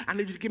side, I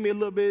need you to give me a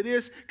little bit of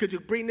this, could you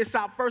bring this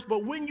out first?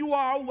 But when you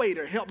are a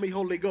waiter, help me,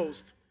 Holy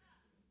Ghost.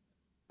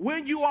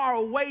 when you are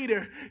a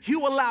waiter,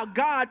 you allow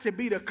God to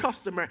be the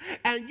customer,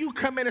 and you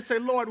come in and say,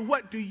 Lord,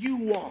 what do you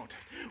want?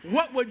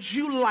 What would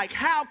you like?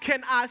 How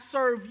can I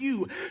serve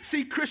you?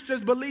 See,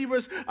 Christians,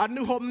 believers, a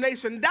New Hope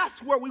Nation,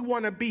 that's where we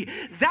want to be.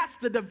 That's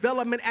the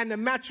development and the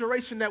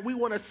maturation that we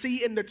want to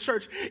see in the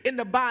church, in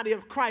the body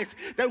of Christ.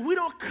 That we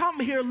don't come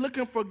here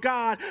looking for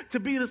God to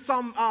be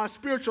some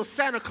spiritual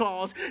Santa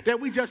Claus, that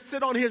we just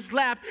sit on his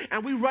lap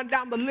and we run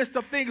down the list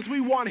of things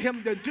we want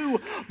him to do.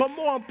 But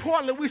more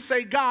importantly, we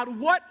say, God,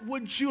 what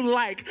would you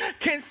like?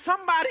 Can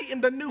somebody in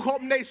the New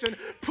Hope Nation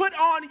put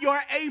on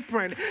your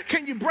apron?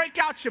 Can you break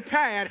out your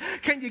pad?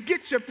 Can you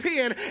get your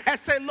pen and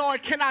say,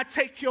 Lord, can I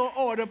take your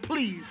order,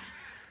 please?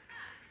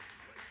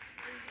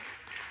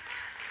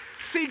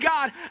 See,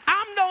 God,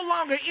 I'm no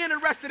longer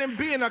interested in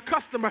being a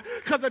customer,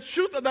 because the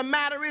truth of the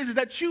matter is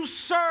that you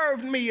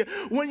served me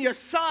when your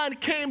son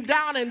came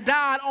down and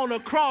died on the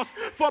cross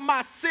for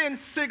my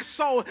sin-sick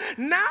soul.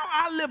 Now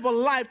I live a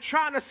life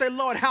trying to say,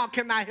 Lord, how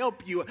can I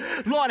help you?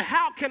 Lord,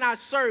 how can I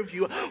serve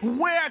you?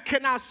 Where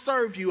can I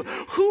serve you?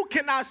 Who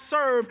can I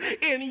serve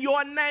in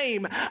your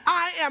name?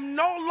 I am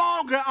no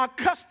longer a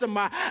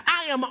customer.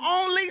 I am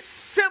only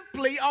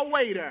simply a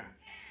waiter.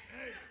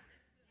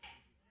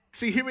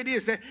 See, here it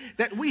is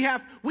that we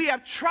have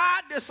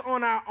tried this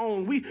on our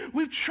own.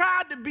 We've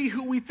tried to be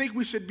who we think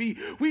we should be.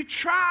 We've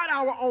tried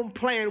our own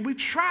plan. We've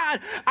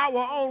tried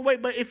our own way.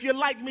 But if you're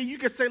like me, you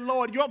can say,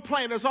 Lord, your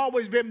plan has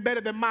always been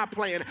better than my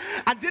plan.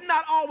 I did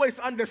not always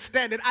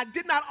understand it. I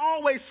did not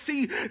always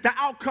see the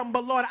outcome.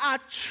 But Lord, I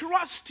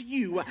trust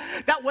you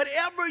that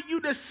whatever you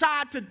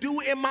decide to do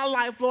in my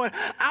life, Lord,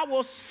 I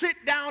will sit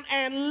down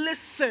and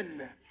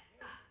listen.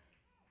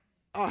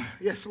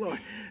 Yes, Lord.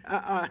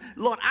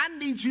 Lord, I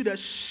need you to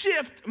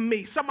shift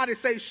me. Somebody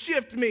say,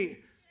 shift me.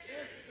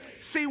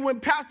 See, when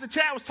Pastor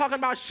Chad was talking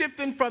about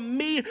shifting from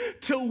me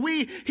to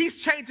we, he's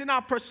changing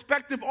our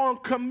perspective on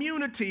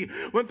community.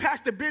 When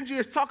Pastor Benji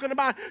is talking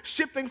about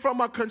shifting from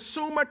a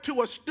consumer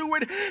to a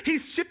steward,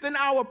 he's shifting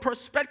our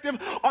perspective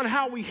on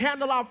how we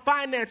handle our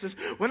finances.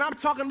 When I'm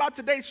talking about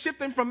today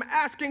shifting from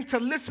asking to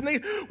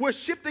listening, we're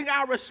shifting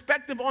our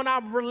perspective on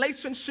our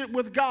relationship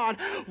with God.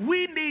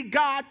 We need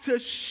God to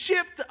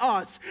shift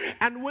us.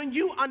 And when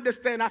you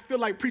understand, I feel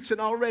like preaching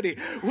already,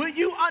 when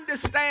you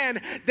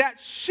understand that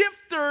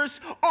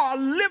shifters are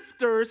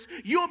lifters,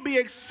 you'll be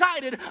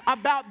excited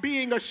about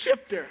being a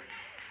shifter.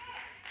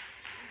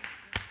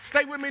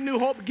 Stay with me, New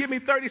Hope. Give me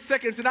 30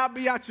 seconds and I'll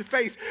be out your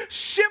face.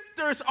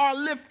 Shifters are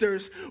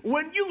lifters.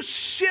 When you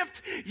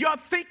shift your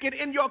thinking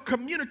in your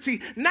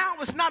community, now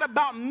it's not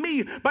about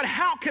me, but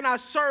how can I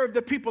serve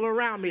the people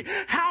around me?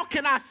 How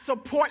can I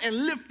support and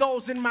lift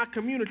those in my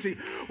community?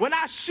 When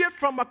I shift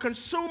from a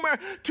consumer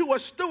to a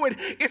steward,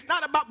 it's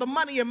not about the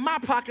money in my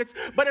pockets,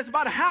 but it's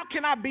about how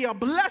can I be a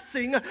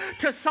blessing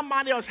to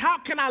somebody else? How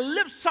can I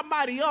lift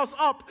somebody else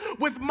up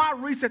with my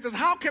resources?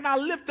 How can I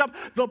lift up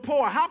the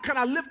poor? How can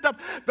I lift up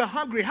the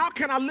hungry? How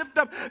can I lift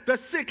up the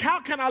sick? How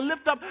can I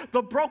lift up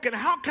the broken?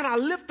 How can I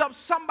lift up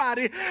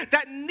somebody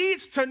that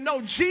needs to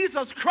know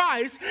Jesus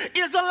Christ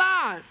is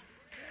alive?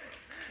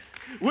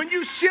 When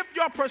you shift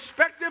your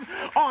perspective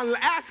on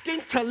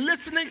asking to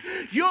listening,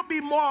 you'll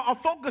be more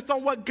focused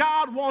on what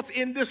God wants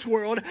in this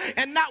world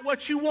and not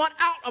what you want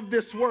out of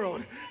this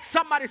world.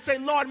 Somebody say,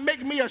 Lord,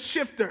 make me a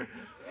shifter.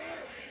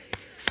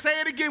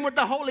 Say it again with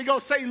the Holy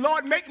Ghost. Say,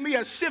 Lord, make me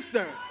a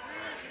shifter.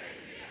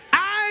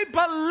 I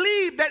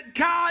believe that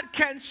God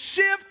can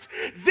shift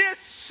this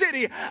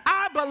city.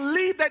 I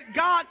believe that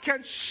God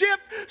can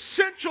shift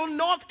Central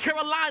North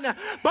Carolina,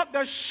 but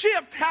the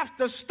shift has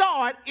to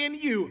start in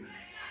you.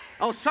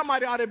 Oh,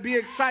 somebody ought to be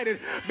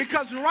excited,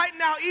 because right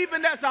now,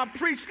 even as I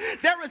preach,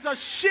 there is a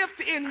shift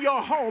in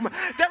your home.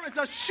 There is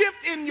a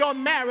shift in your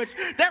marriage.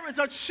 There is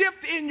a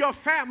shift in your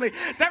family.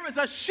 There is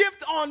a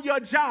shift on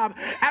your job.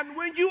 And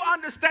when you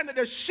understand that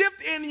the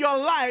shift in your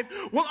life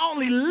will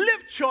only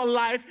lift your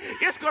life,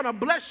 it's going to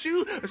bless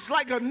you. It's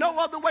like no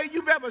other way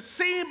you've ever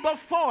seen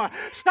before.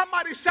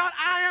 Somebody shout,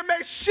 I am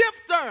a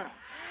shifter.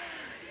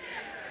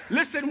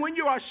 Listen, when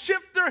you are a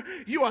shifter,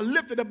 you are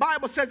lifted. The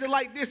Bible says it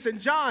like this in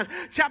John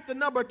chapter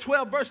number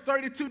 12, verse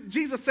 32.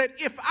 Jesus said,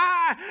 if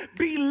I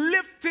be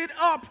lifted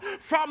up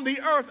from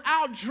the earth,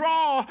 I'll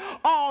draw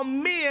all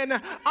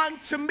men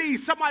unto me.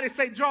 Somebody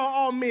say, draw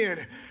all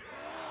men.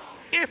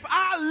 If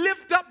I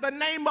lift up the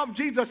name of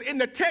Jesus, in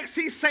the text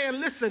he's saying,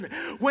 listen,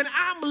 when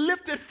I'm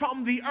lifted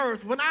from the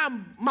earth, when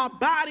my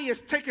body is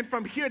taken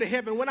from here to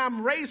heaven, when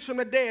I'm raised from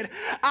the dead,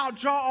 I'll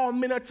draw all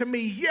men unto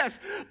me. Yes,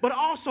 but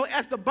also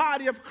as the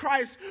body of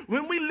Christ,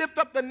 when we lift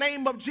up the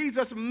name of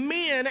Jesus,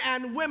 men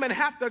and women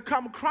have to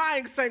come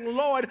crying, saying,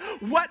 Lord,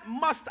 what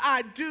must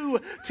I do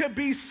to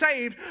be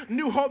saved?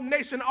 New Hope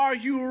Nation, are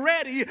you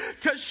ready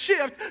to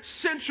shift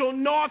Central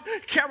North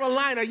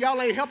Carolina? Y'all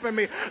ain't helping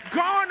me.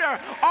 Garner,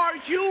 are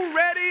you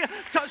ready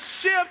to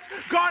shift?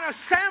 Garner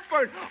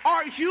Sanford,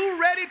 are you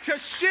ready to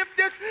shift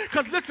this?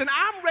 Because listen,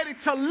 I'm ready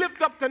to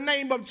lift up the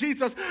name of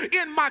Jesus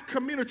in my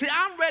community.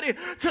 I'm ready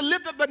to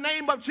lift up the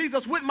name of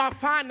Jesus with my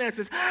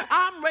finances.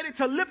 I'm ready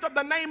to lift up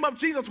the name of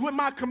Jesus with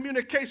my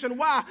communication.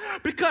 Why?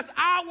 Because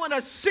I want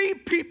to see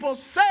people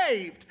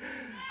saved.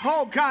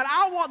 Oh, God,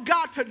 I want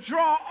God to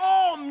draw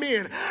all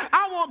men.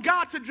 I want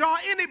God to draw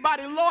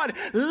anybody. Lord,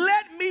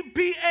 let me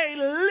be a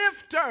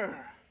lifter.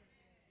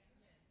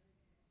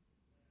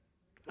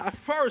 I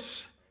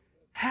first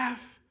have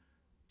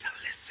to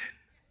listen.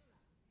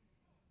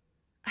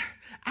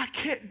 I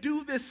can't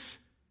do this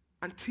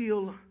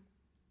until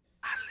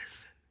I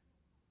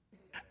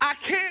listen. I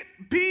can't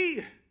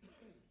be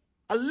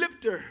a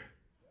lifter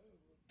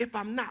if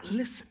I'm not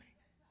listening.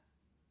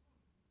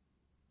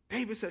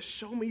 David says,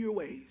 show me your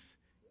ways.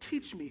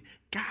 Teach me,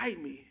 guide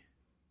me.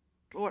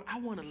 Lord, I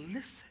want to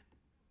listen.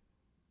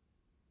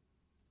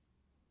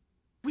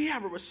 We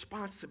have a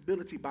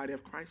responsibility, body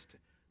of Christ,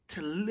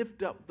 to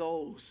lift up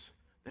those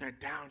that are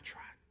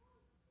downtrodden.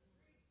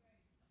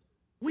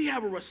 We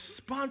have a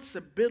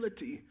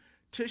responsibility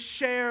to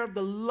share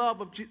the love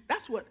of Jesus.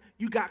 That's what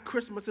You Got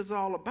Christmas is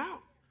all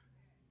about.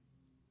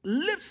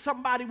 Lift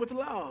somebody with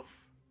love.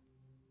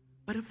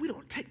 But if we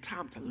don't take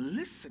time to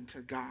listen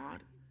to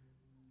God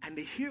and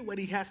to hear what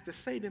he has to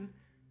say, then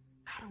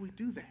how do we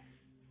do that?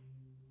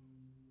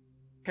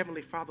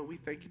 Heavenly Father, we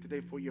thank you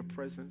today for your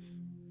presence.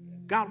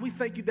 God, we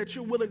thank you that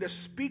you're willing to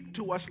speak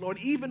to us, Lord,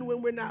 even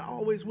when we're not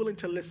always willing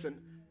to listen.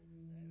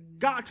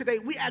 God, today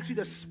we ask you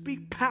to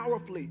speak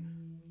powerfully,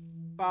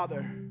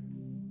 Father.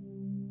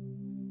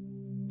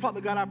 Father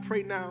God, I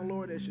pray now,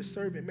 Lord, as your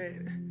servant,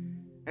 man,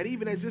 and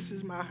even as this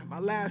is my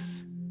last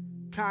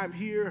time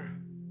here,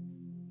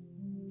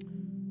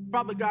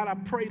 Father God, I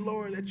pray,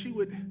 Lord, that you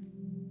would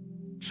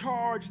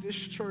charge this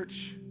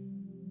church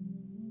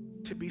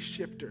to be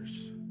shifters.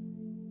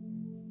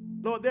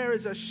 Lord, there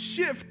is a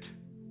shift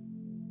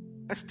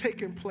that's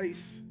taking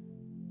place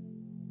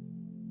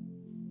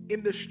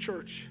in this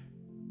church.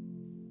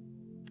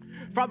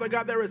 Father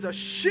God, there is a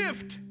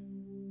shift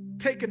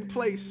taking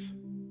place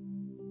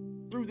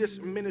through this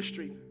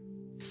ministry.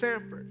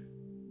 Sanford,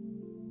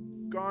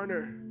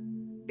 Garner,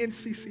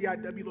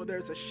 NCCIW, Lord,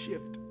 there's a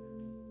shift.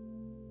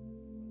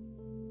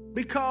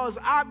 Because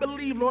I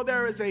believe, Lord,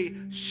 there is a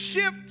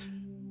shift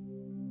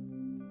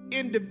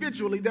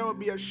individually, there will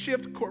be a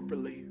shift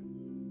corporately.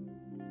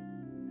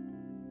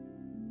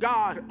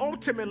 God,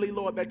 ultimately,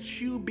 Lord, that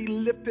you be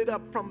lifted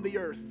up from the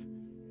earth.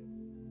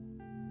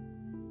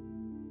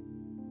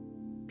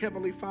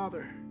 Heavenly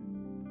Father,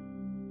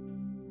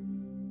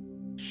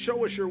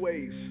 show us your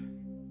ways.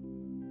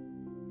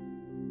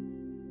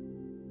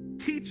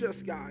 Teach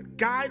us, God.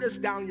 Guide us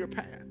down your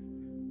path.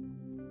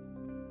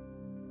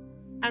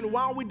 And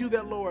while we do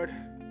that, Lord,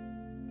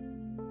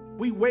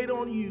 we wait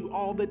on you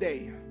all the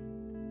day.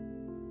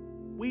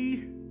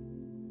 We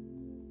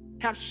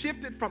have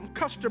shifted from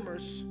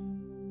customers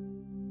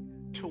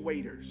to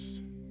waiters,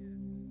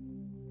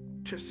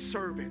 to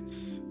servants,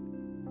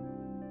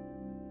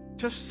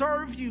 to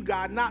serve you,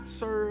 God, not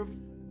serve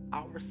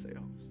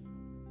ourselves.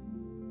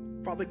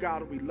 Father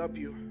God, we love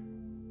you.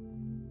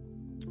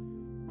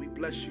 We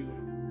bless you.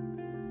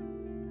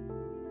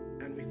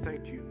 And we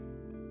thank you.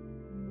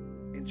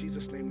 In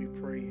Jesus' name we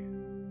pray.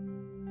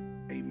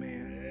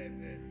 Amen.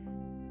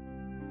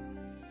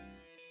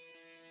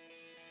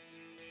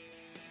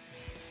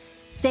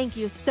 Thank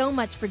you so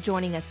much for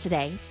joining us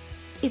today.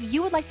 If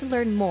you would like to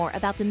learn more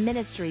about the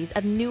ministries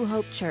of New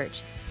Hope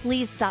Church,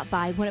 please stop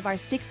by one of our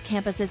 6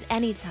 campuses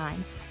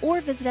anytime or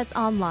visit us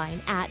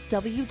online at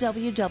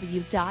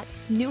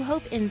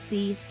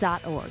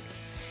www.newhopenc.org.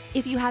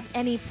 If you have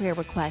any prayer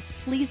requests,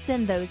 please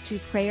send those to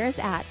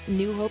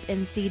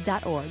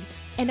prayers@newhopenc.org,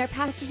 and our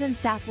pastors and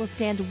staff will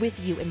stand with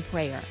you in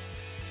prayer.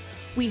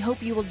 We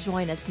hope you will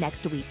join us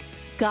next week.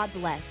 God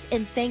bless,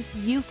 and thank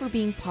you for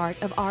being part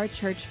of our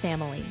church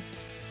family.